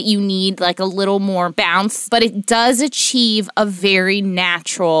texture of it. You need like a little more bounce, but it does achieve a very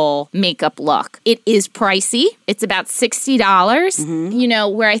natural makeup look. It is pricey. It's about $60, you know,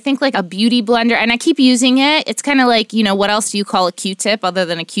 where I think like a beauty blender, and I keep using it. It's kind of like, you know, what else do you call a Q-tip other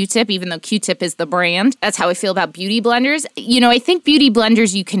than a Q-tip, even though Q-tip is the brand? That's how I feel about beauty blenders. You know, I think beauty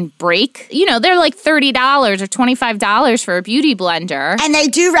blenders you can break. You know, they're like $30 or $25 for a beauty blender. And they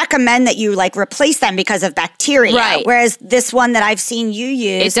do recommend that you like replace them because of bacteria. Right. Whereas this one that I've seen you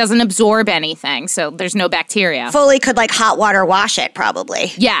use, it doesn't absorb anything, so there's no bacteria. Fully could like hot water wash it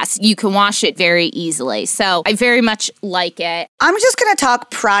probably. Yes, you can wash it very easily. So I very much like it. I'm just going to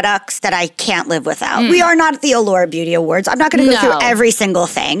talk products that I can't live without. We are not at the Allure Beauty Awards. I'm not going to go through every single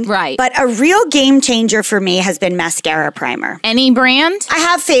thing. Right. But a real game changer for me has been mascara primer. Any brand? I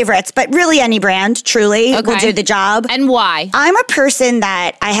have favorites, but really any brand, truly, will do the job. And why? I'm a person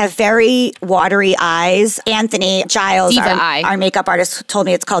that I have very watery eyes. Anthony Giles, our makeup artist, told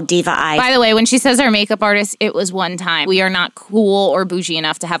me it's called Diva Eye. By the way, when she says our makeup artist, it was one time. We are not cool or bougie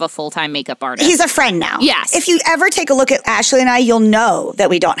enough to have a full-time makeup artist. He's a friend now. Yes. If you ever take a look at Ashley and I, you'll know that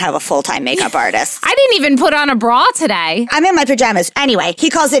we don't have a full-time makeup artist. I didn't even put on a bra today. I'm in my pajamas. Anyway, he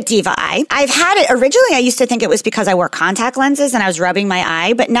calls it Diva Eye. I've had it. Originally, I used to think it was because I wore contact lenses and I was rubbing my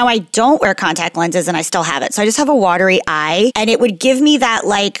eye, but now I don't wear contact lenses and I still have it. So I just have a watery eye, and it would give me that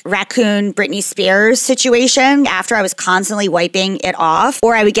like raccoon Britney Spears situation after I was constantly wiping it off,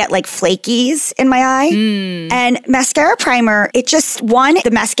 or I would get like flakies in my eye. And mascara primer, it just, one,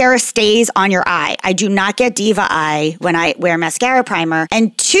 the mascara stays on your eye. I do not get Diva Eye when I I wear mascara primer.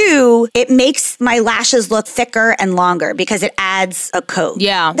 And 2, it makes my lashes look thicker and longer because it adds a coat.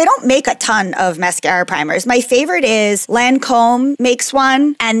 Yeah. They don't make a ton of mascara primers. My favorite is Lancome makes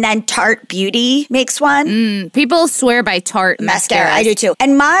one, and then Tarte Beauty makes one. People swear by Tarte Mascara. I do too.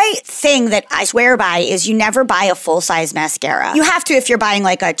 And my thing that I swear by is you never buy a full-size mascara. You have to if you're buying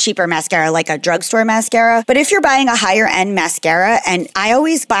like a cheaper mascara, like a drugstore mascara. But if you're buying a higher-end mascara, and I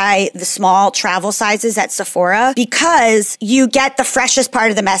always buy the small travel sizes at Sephora because you get the freshest part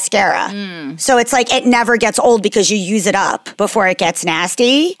of the mascara. So it's like it never gets old because you use it up before it gets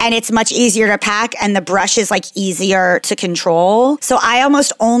nasty. And it's much easier to pack, and the brush is like easier to control. So I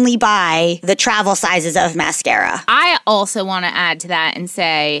almost only buy the travel sizes of mascara. I also want to add to that and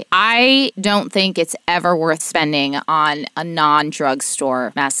say, I don't think it's ever worth spending on a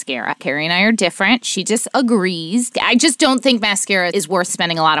non-drugstore mascara. Carrie and I are different. She just agrees. I just don't think mascara is worth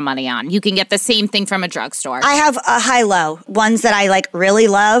spending a lot of money on. You can get the same thing from a drugstore. I have a high-low, ones that I like really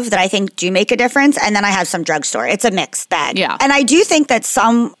love that I think do make a difference, and then I have some drugstore. It's a mixed bag. Yeah. And I do think that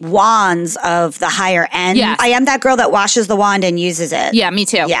some wands of the higher end, Yes. I am that girl that washes the wand and uses it. Yeah, me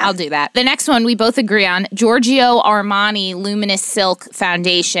too. Yeah. I'll do that. The next one we both agree on, Giorgio Armani Luminous Silk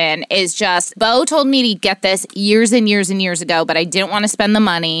Foundation is just, Bo told me to get this years and years and years ago, but I didn't want to spend the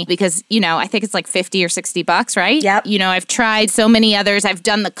money because, I think it's like $50 or $60, right? Yep. I've tried so many others. I've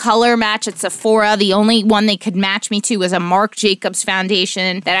done the color match at Sephora. The only one they could match me to was a Marc Jacobs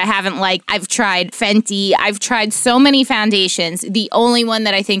foundation that I haven't liked. I've tried Fenty. I've tried so many foundations. The only one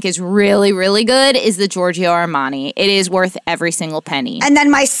that I think is really, really good is the Giorgio Armani. It is worth every single penny. And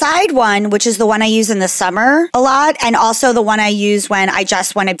then my side one, which is the one I use in the summer a lot, and also the one I use when I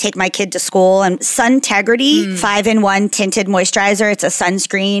just want to take my kid to school, and Suntegrity 5-in-1 tinted moisturizer. It's a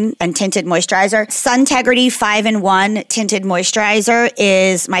sunscreen and tinted moisturizer. Suntegrity 5-in-1 tinted moisturizer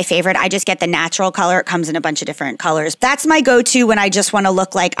is my favorite. I just get the natural color. It comes in a bunch of different colors. That's my go-to when I just want to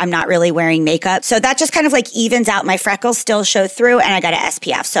look like I'm not really wearing makeup. So that just kind of like evens out. My freckles still show through, and I got an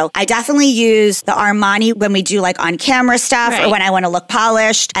SPF. So I definitely use the Armani when we do like on camera stuff or when I want to look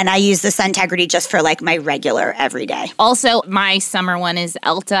polished. And I use the Suntegrity just for like my regular everyday. Also, my summer one is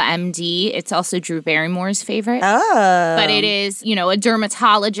Elta MD. It's also Drew Barrymore's favorite. Oh. But it is, a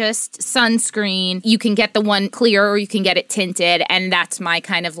dermatologist sunscreen. You can get the one clear or you can get it tinted. And that's my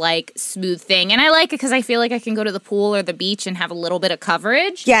kind of like smooth thing. And I like it because I feel like I can go to the pool or the beach and have a little bit of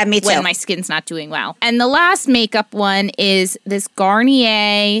coverage. Yeah, me too. When my skin's not doing well. And the last makeup one is this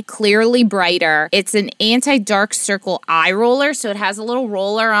Garnier Clearly Brighter. It's an anti-dark circle eye roller. So it has a little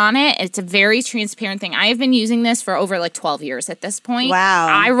roller on it. It's a very transparent thing. I have been using this for over like 12 years at this point. Wow.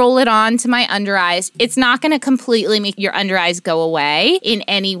 I roll it on to my under eyes. It's not going to completely make your under eyes go away in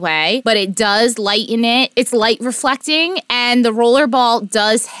any way, but it does lighten it. It's light reflecting, and the roller ball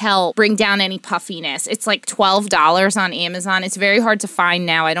does help bring down any puffiness. It's like $12 on Amazon. It's very hard to find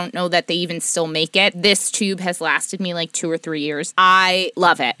now. I don't know that they even still make it. This tube has lasted me like 2 or 3 years. I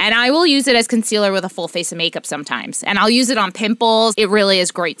love it. And I will use it as concealer with a full face of makeup sometimes. And I'll use it on pimples. It really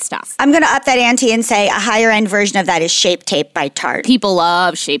is great stuff. I'm going to up that ante and say a higher end version of that is Shape Tape by Tarte. People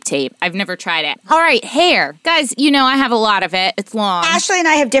love Shape Tape. I've never tried it. All right, hair. Guys, I have a lot of it. It's long. Ashley and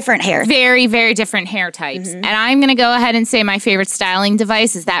I have different hair. Very, very different hair types. And I'm going to go ahead and say my favorite styling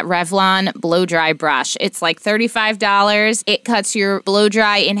device is that Revlon blow dry brush. It's like $35. It cuts your blow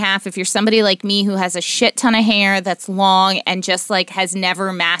dry in half. If you're somebody like me who has a shit ton of hair that's long and just like has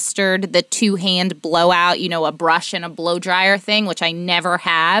never mastered the two-hand blowout, a brush and a blow dryer thing, which I never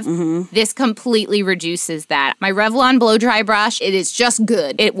have, this completely reduces that. My Revlon blow dry brush, it is just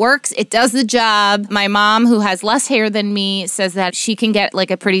good. It works. It does the job. My mom, who has less hair than me, says that she can get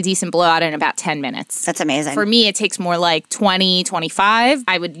like a pretty decent blowout in about 10 minutes. That's amazing. For me, it takes more like 20, 25.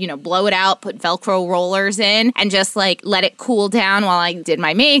 I would, blow it out, put Velcro rollers in, and just like let it cool down while I did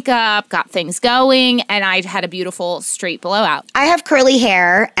my makeup, got things going, and I had a beautiful straight blowout. I have curly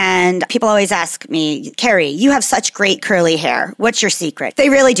hair, and people always ask me, Carrie, you have such great curly hair. What's your secret? They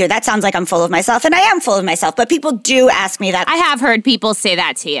really do. That sounds like I'm full of myself, and I am full of myself, but people do ask me that. I have heard people say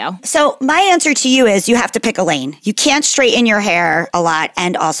that to you. So my answer to you is you have to pick a lane. You can't straighten your hair a lot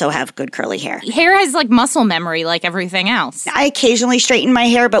and also have good curly hair. Hair has like muscle memory like everything else. I occasionally straighten my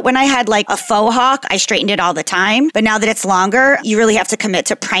hair, but when I had like a faux hawk, I straightened it all the time. But now that it's longer, you really have to commit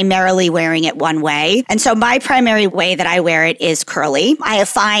to primarily wearing it one way. And so my primary way that I wear it is curly. I have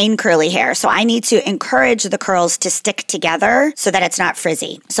fine curly hair, so I need to encourage the curls to stick together so that it's not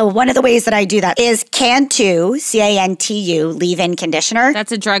frizzy. So one of the ways that I do that is Cantu, C-A-N-T-U, leave-in conditioner.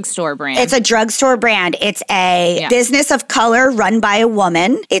 That's a drugstore brand. It's a drugstore brand. It's a business of color run by a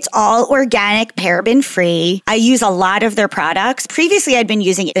woman. It's all organic, paraben-free. I use a lot of their products. Previously, I'd been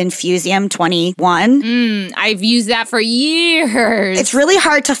using Infusium 21. I've used that for years. It's really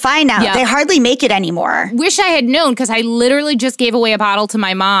hard to find now. Yep. They hardly make it anymore. Wish I had known, because I literally just gave away a bottle to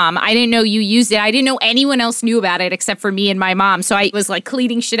my mom. I didn't know you used it. I didn't know anyone else knew about it except for me and my mom. So I was like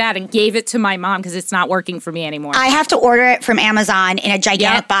cleaning shit out and gave it to my mom because it's not working for me anymore. I have to order it from Amazon in a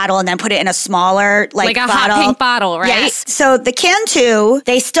gigantic bottle and then put it in a smaller like a bottle. hot pink bottle, right? Yes. So the Cantu,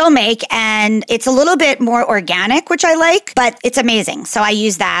 they still make, and it's a little bit more organic, which I like, but it's amazing. So I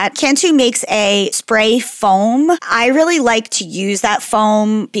use that. Cantu makes a spray foam. I really like to use that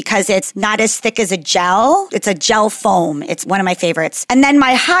foam because it's not as thick as a gel. It's a gel foam. It's one of my favorites. And then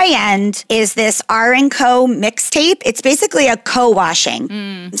my high end is this R & Co mixtape. It's basically a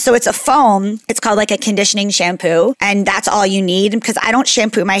co-washing. So it's a foam. It's called like a conditioning shampoo, and that's all you need because I don't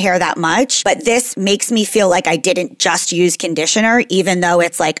shampoo my hair that much, but this makes me feel like I didn't just use conditioner, even though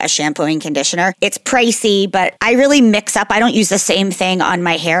it's like a shampooing conditioner. It's pricey, but I really mix up. I don't use the same thing on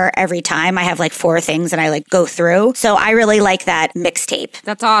my hair every time. I have like 4 things and I like go through. So I really like that mixtape.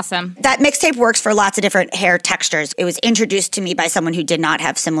 That's awesome. That mixtape works for lots of different hair textures. It was introduced to me by someone who did not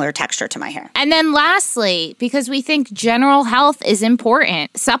have similar texture to my hair. And then lastly, because we think general health is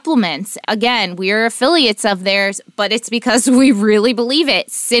important, supplements. Again, we are affiliates of theirs, but it's because we really believe it.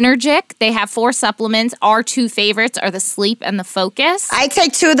 Synergic, they have 4 supplements. Our 2 favorites are the Sleep and the Focus. I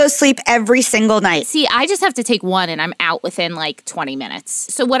take 2 of those sleep every single night. See, I just have to take 1 and I'm out within like 20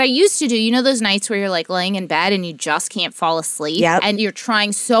 minutes. So what I used to do, you know those nights where you're like laying in bed and you just can't fall asleep? Yep. And you're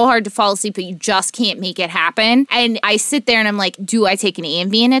trying so hard to fall asleep, but you just can't make it happen. And I sit there and I'm like, do I take an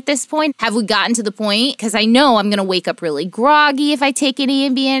Ambien at this point? Have we gotten to the point? Because I know I'm going to wake up really groggy if I take an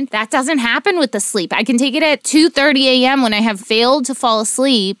Ambien. That doesn't happen with the sleep. I can take it at 2:30 a.m. when I have failed to fall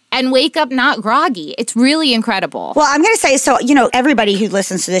asleep and wake up not groggy. It's really incredible. Well, I'm going to say, so, everybody who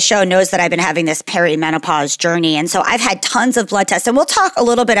listens to the show knows that I've been having this perimenopause journey. And so I've had tons of blood tests. And we'll talk a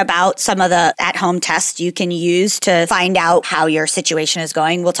little bit about some of the at-home tests you can use to find out how your situation is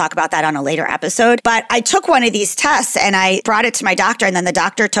going. We'll talk about that on a later episode. But I took one of these tests and I brought it to my doctor, and then the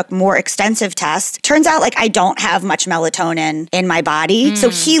doctor took more extensive tests. Turns out like I don't have much melatonin in my body. So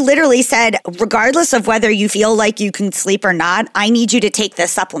he literally said, regardless of whether you feel like you can sleep or not, I need you to take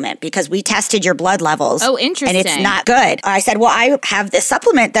this supplement because we tested your blood levels. Oh, interesting. And it's not good. I said, well, I have this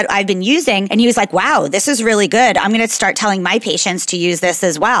supplement that I've been using. And he was like, wow, this is really good. I'm going to start telling my patients to use this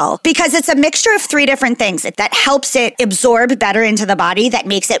as well. Because it's a mixture of 3 different things that helps it absorb better into the body, that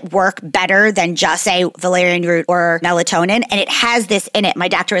makes it work better than just, say, valerian root or melatonin. And it has this in it. My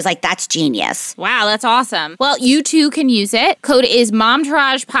doctor was like, that's genius. Wow, that's awesome. Well, you too can use it. Code is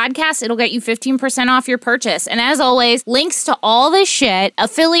Momtourage Podcast. It'll get you 15% off your purchase. And as always, links to all this shit,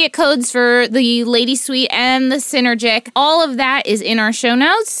 affiliate codes for the Lady Sweet and the Synergic, all of that is in our show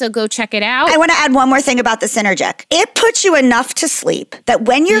notes. So go check it out. I want to add one more thing about the Synergic. It puts you enough to sleep that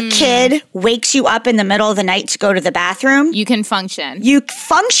when your kid wakes you up in the middle of the night to go to the bathroom, you can function. You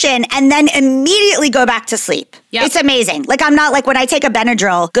function and then immediately go back to sleep. Yep. It's amazing. Like, I'm not like when I take a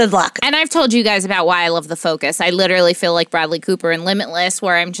Benadryl, good luck. And I've told you guys about why I love the Focus. I literally feel like Bradley Cooper in Limitless,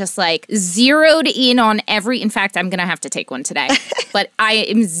 where I'm just like zeroed in on in fact, I'm going to have to take one today, but I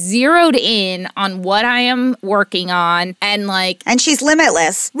am zeroed in on what I am working on and she's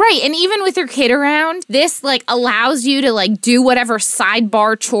limitless. Right. And even with your kid around, this like allows you to like do whatever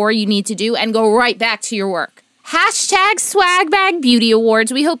sidebar chore you need to do and go right back to your work. Hashtag Swagbag Beauty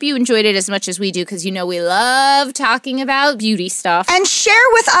Awards. We hope you enjoyed it as much as we do because we love talking about beauty stuff. And share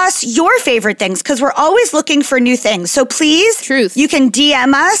with us your favorite things because we're always looking for new things. So please, you can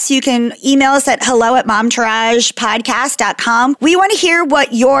DM us. You can email us at hello@momtouragepodcast.com. We want to hear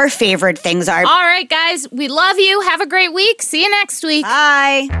what your favorite things are. All right, guys. We love you. Have a great week. See you next week.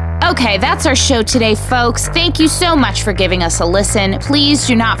 Bye. Okay, that's our show today, folks. Thank you so much for giving us a listen. Please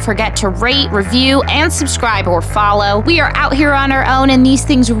do not forget to rate, review, and subscribe or follow. We are out here on our own, and these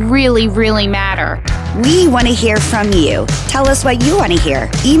things really, really matter. We want to hear from you. Tell us what you want to hear.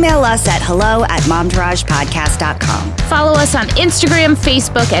 Email us at hello@momtouragepodcast.com. Follow us on Instagram,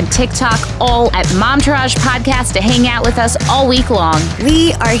 Facebook, and TikTok, all at Momtourage Podcast to hang out with us all week long.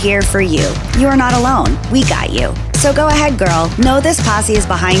 We are here for you. You are not alone. We got you. So go ahead, girl. Know this posse is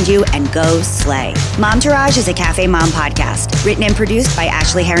behind you and go slay. Momtourage is a Cafe Mom podcast. Written and produced by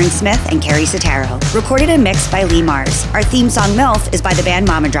Ashley Herring-Smith and Carrie Sotero. Recorded and mixed by Lee Mars. Our theme song, MILF, is by the band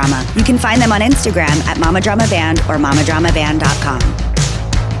Mama Drama. You can find them on Instagram at Mama Drama Band or mamadramaband.com.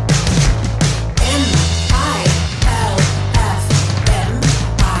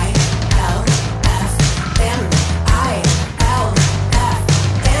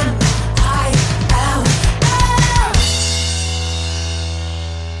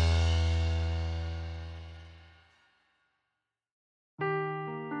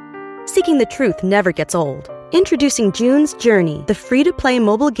 seeking the truth never gets old. Introducing June's Journey, the free-to-play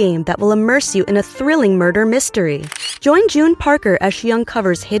mobile game that will immerse you in a thrilling murder mystery. Join June Parker as she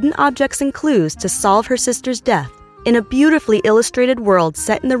uncovers hidden objects and clues to solve her sister's death in a beautifully illustrated world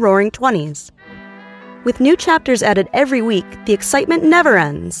set in the Roaring 20s. With new chapters added every week, the excitement never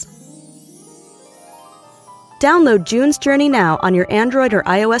ends. Download June's Journey now on your Android or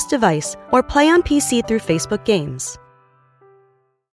iOS device, or play on PC through Facebook Games.